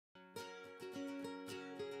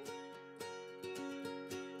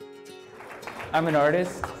I'm an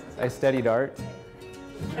artist. I studied art.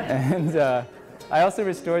 And I also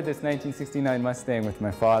restored this 1969 Mustang with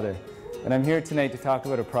my father. And I'm here tonight to talk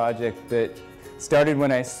about a project that started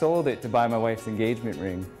when I sold it to buy my wife's engagement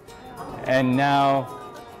ring. And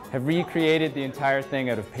now have recreated the entire thing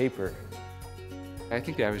out of paper. I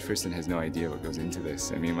think the average person has no idea what goes into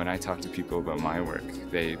this. I mean, when I talk to people about my work,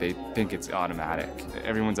 they think it's automatic.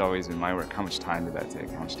 Everyone's always in my work, how much time did that take?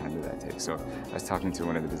 How much time did that take? So I was talking to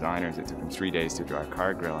one of the designers, it took him 3 days to draw a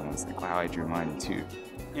car grille, and I was like, wow, I drew mine in 2.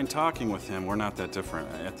 In talking with him, we're not that different.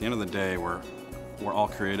 At the end of the day, we're all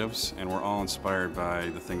creatives, and we're all inspired by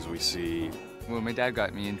the things we see. Well, my dad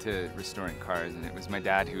got me into restoring cars, and it was my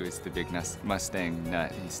dad who is the big Mustang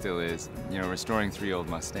nut. He still is. You know, restoring 3 old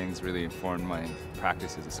Mustangs really informed my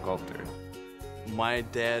practice as a sculptor. My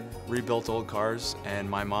dad rebuilt old cars, and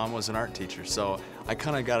my mom was an art teacher, so I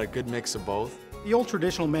kind of got a good mix of both. The old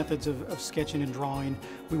traditional methods of sketching and drawing,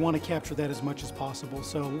 we want to capture that as much as possible.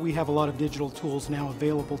 So we have a lot of digital tools now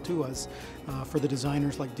available to us for the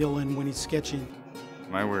designers like Dylan when he's sketching.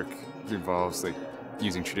 My work involves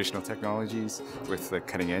using traditional technologies with the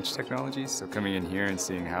cutting-edge technologies. So coming in here and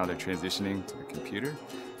seeing how they're transitioning to the computer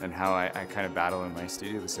and how I kind of battle in my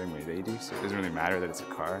studio the same way they do. So it doesn't really matter that it's a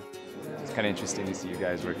car. It's kind of interesting to see you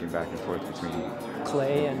guys working back and forth between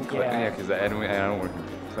clay and yeah, because I don't work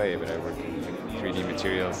in clay, but I work in 3D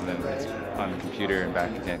materials, and then it's on the computer and back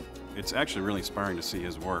again. It's actually really inspiring to see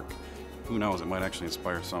his work. Who knows, it might actually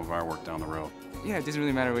inspire some of our work down the road. Yeah, it doesn't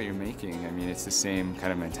really matter what you're making. I mean, it's the same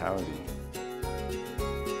kind of mentality.